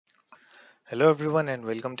Hello everyone and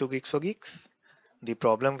welcome to GeeksforGeeks. The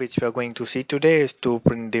problem which we are going to see today is to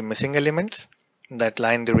print the missing elements that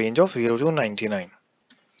lie in the range of 0 to 99.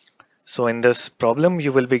 So in this problem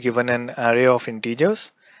you will be given an array of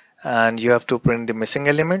integers and you have to print the missing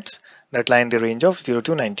elements that lie in the range of 0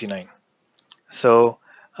 to 99. So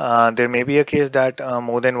there may be a case that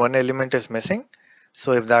more than one element is missing.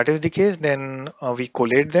 So if that is the case, then we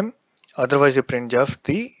collate them. Otherwise we print just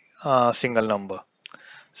the single number.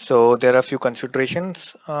 So there are a few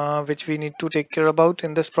considerations which we need to take care about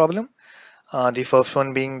in this problem. The first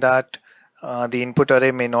one being that the input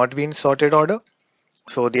array may not be in sorted order.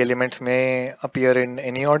 So the elements may appear in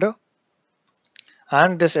any order.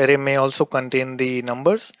 And this array may also contain the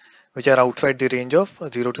numbers which are outside the range of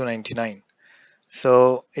 0 to 99.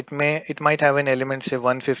 So it might have an element say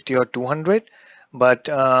 150 or 200, but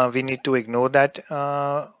we need to ignore that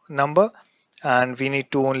number and we need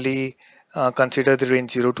to only consider the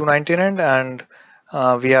range 0 to 99 and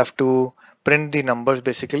we have to print the numbers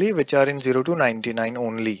basically which are in 0 to 99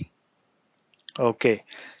 only. Okay,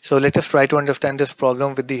 so let us try to understand this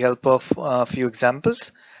problem with the help of a few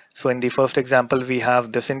examples. So in the first example we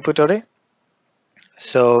have this input array.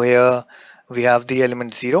 So here we have the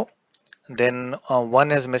element 0, then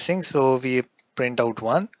 1 is missing, so we print out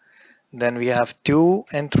 1. Then we have 2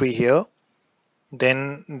 and 3 here.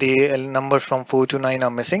 Then the numbers from 4 to 9 are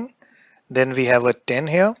missing. Then we have a 10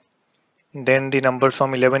 here. Then the numbers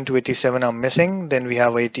from 11 to 87 are missing. Then we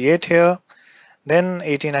have 88 here. Then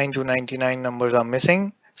 89 to 99 numbers are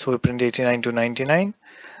missing, so we print 89 to 99.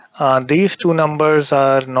 These two numbers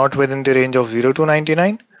are not within the range of 0 to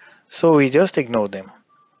 99, so we just ignore them.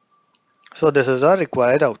 So this is our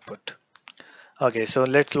required output. Okay, so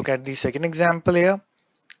let's look at the second example here.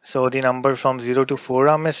 So the numbers from 0 to 4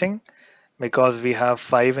 are missing because we have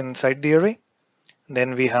 5 inside the array.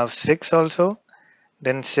 Then we have 6 also.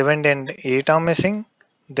 Then 7 and 8 are missing.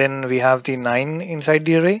 Then we have the 9 inside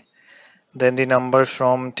the array. Then the numbers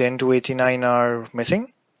from 10 to 89 are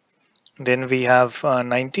missing. Then we have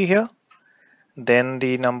 90 here. Then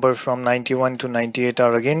the numbers from 91 to 98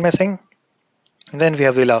 are again missing. Then we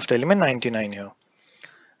have the last element 99 here.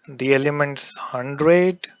 The elements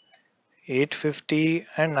 100, 850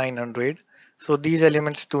 and 900. So these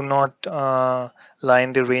elements do not lie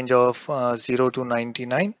in the range of 0 to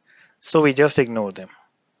 99. So we just ignore them.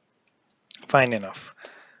 Fine enough.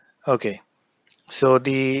 Okay. So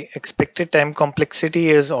the expected time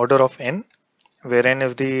complexity is order of n, where n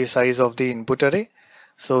is the size of the input array.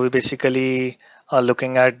 So we basically are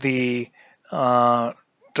looking at the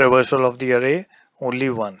traversal of the array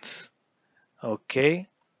only once. Okay.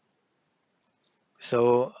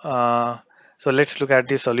 So let's look at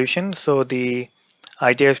the solution. So the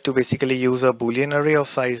idea is to basically use a Boolean array of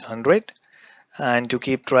size 100 and to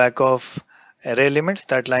keep track of array elements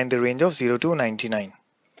that lie in the range of 0 to 99.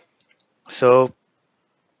 So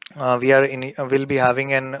we'll be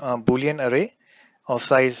having an Boolean array of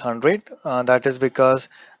size 100. That is because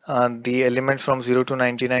the elements from 0 to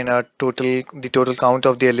 99 are the total count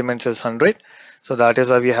of the elements is 100. So that is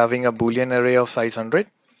why we're having a Boolean array of size 100,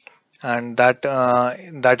 and that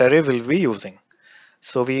array will be using.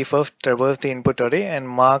 So we first traverse the input array and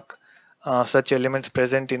mark such elements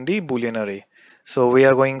present in the Boolean array. So we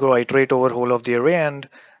are going to iterate over whole of the array and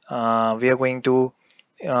we are going to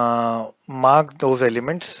mark those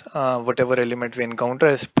elements, whatever element we encounter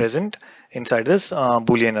is present inside this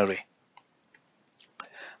Boolean array.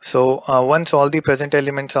 So once all the present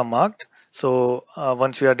elements are marked, so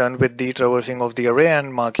once we are done with the traversing of the array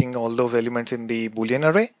and marking all those elements in the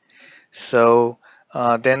Boolean array, so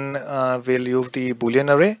then we'll use the Boolean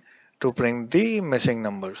array to print the missing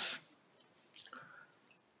numbers.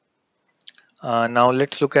 Now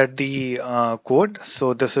let's look at the code.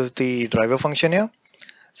 So this is the driver function here.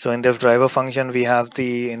 So in this driver function we have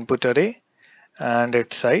the input array and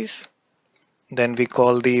its size. Then we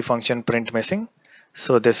call the function print missing.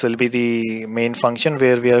 So this will be the main function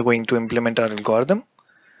where we are going to implement our algorithm.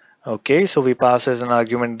 Okay, so we pass as an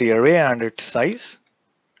argument the array and its size.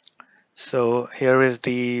 So here is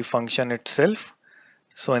the function itself.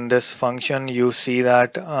 So in this function you see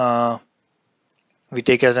that we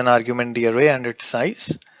take as an argument the array and its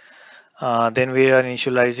size. Then we are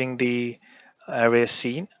initializing the array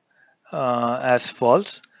scene as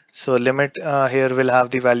false. So limit here will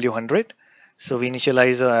have the value 100. So we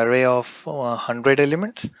initialize an array of 100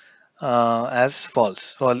 elements as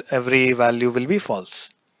false. So every value will be false.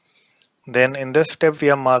 Then in this step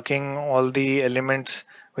we are marking all the elements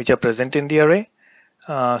which are present in the array.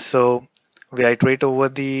 So we iterate over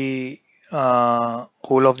the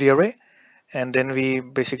whole of the array and then we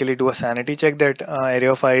basically do a sanity check that array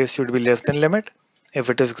of I should be less than limit, If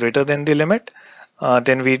it is greater than the limit,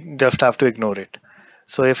 then we just have to ignore it.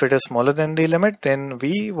 So if it is smaller than the limit, then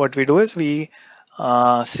what we do is we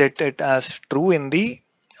set it as true in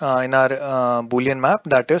our Boolean map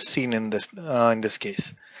that is seen in this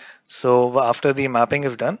case. So after the mapping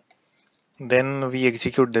is done, then we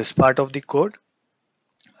execute this part of the code.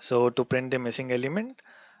 So to print the missing element,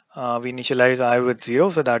 we initialize I with 0,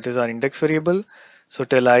 so that is our index variable. So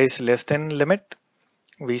till I is less than limit,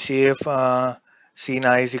 we see if scene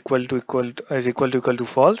I is equal to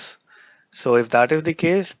false. So if that is the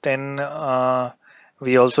case, then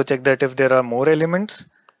we also check that if there are more elements.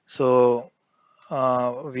 So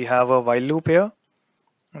we have a while loop here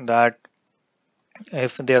that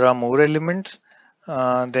if there are more elements,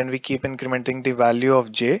 then we keep incrementing the value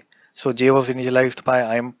of j. So j was initialized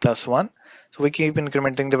by im plus 1. So we keep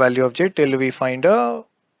incrementing the value of j till we find a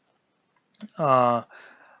uh,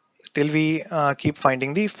 till we keep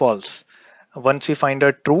finding the false. Once we find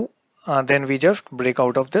a true, then we just break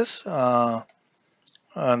out of this while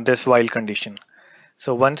condition.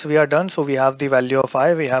 So once we are done, so we have the value of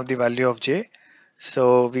I, we have the value of j.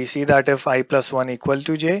 So we see that if I plus 1 equal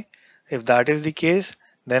to j, if that is the case,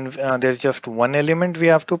 then there's just one element we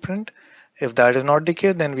have to print. If that is not the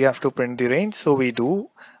case, then we have to print the range. So we do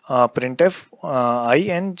printf I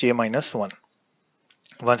and j minus 1.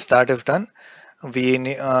 Once that is done, we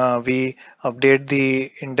update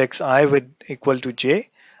the index I with equal to j.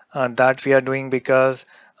 That we are doing because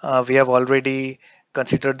we have already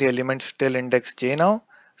considered the element till index j now.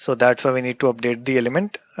 So that's why we need to update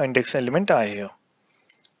the index element I here.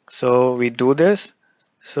 So we do this.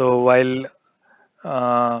 So while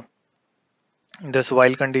this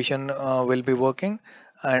while condition will be working,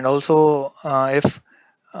 and also if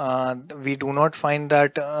we do not find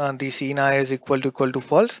that the scene I is equal to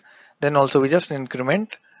false, then also we just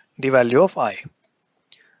increment the value of I.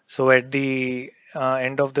 So at the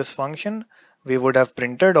end of this function, we would have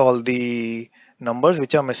printed all the numbers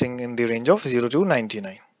which are missing in the range of 0 to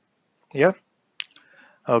 99. Yeah.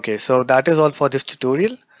 Okay, so that is all for this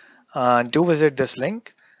tutorial. Do visit this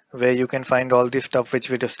link where you can find all the stuff which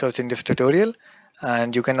we discussed in this tutorial,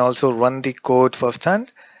 and you can also run the code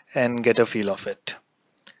firsthand and get a feel of it.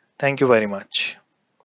 Thank you very much.